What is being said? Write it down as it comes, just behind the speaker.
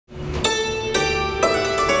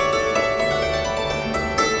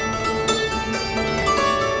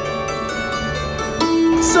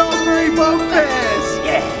Lopez.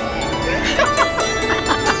 Yeah.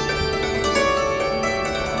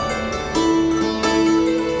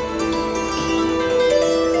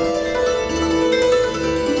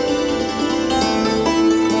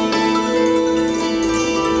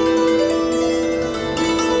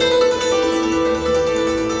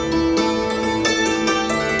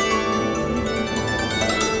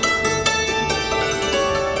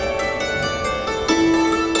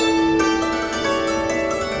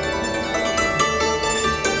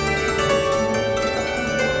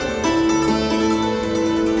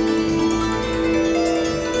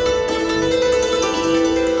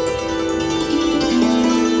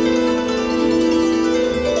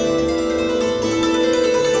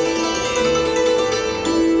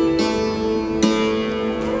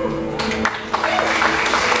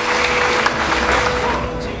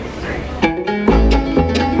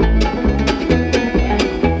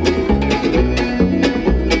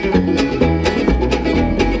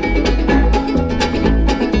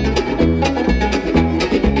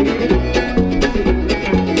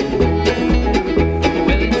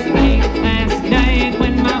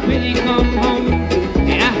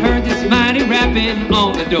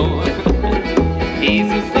 On the door, he's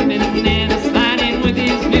a slipping and a sliding with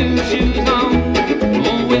his new shoes on.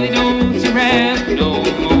 Oh, Willie, don't you rap no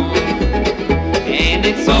more. And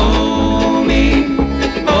it's oh me,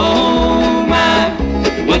 oh my,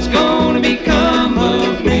 what's gonna become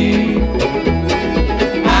of me?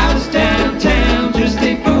 I was downtown, just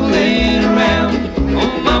a fooling around.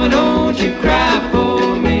 Oh, mama, don't you cry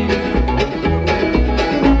for me.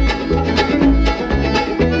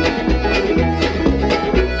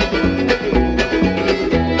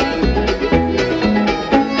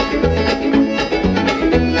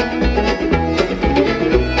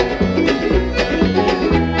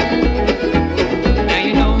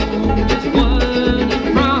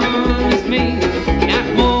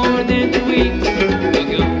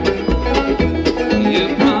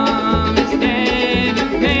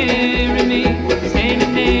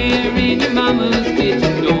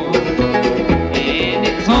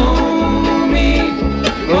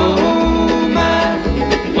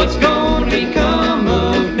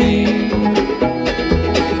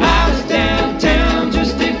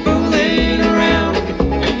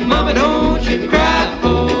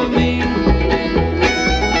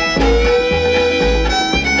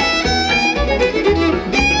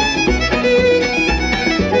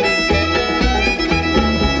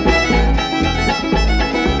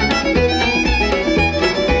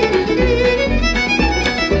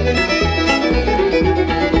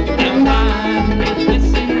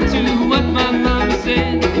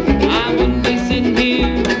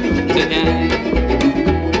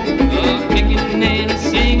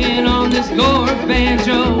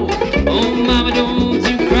 Banjo, oh mama, don't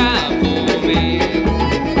you cry for me.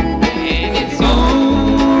 And it's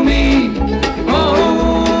oh me,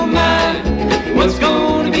 oh my, what's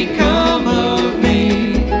gonna become of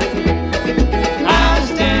me? I was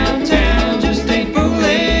downtown, just ain't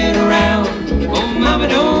fooling around. Oh mama,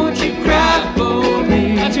 don't you cry for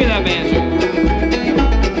me. Let's hear that banjo.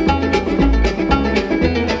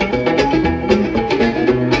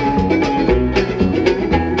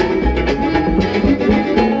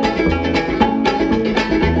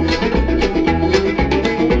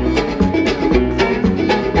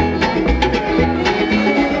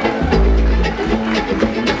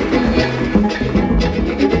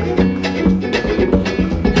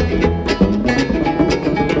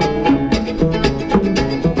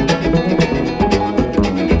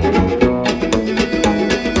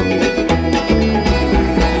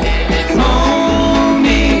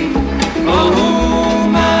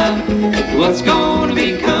 What's gonna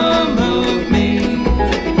become of me?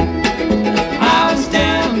 I was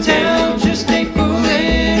downtown, just ain't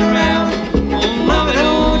fooling around. Oh mama,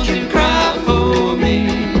 don't you cry for me.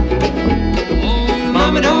 Oh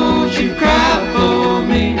mama, don't you cry for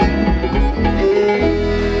me.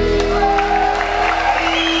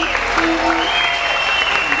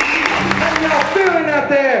 How y'all feeling out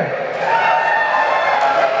there?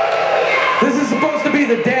 This is supposed to be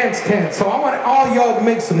the dance tent, so I want all y'all to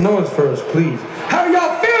make some noise for us, please. How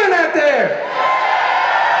y'all feeling out there?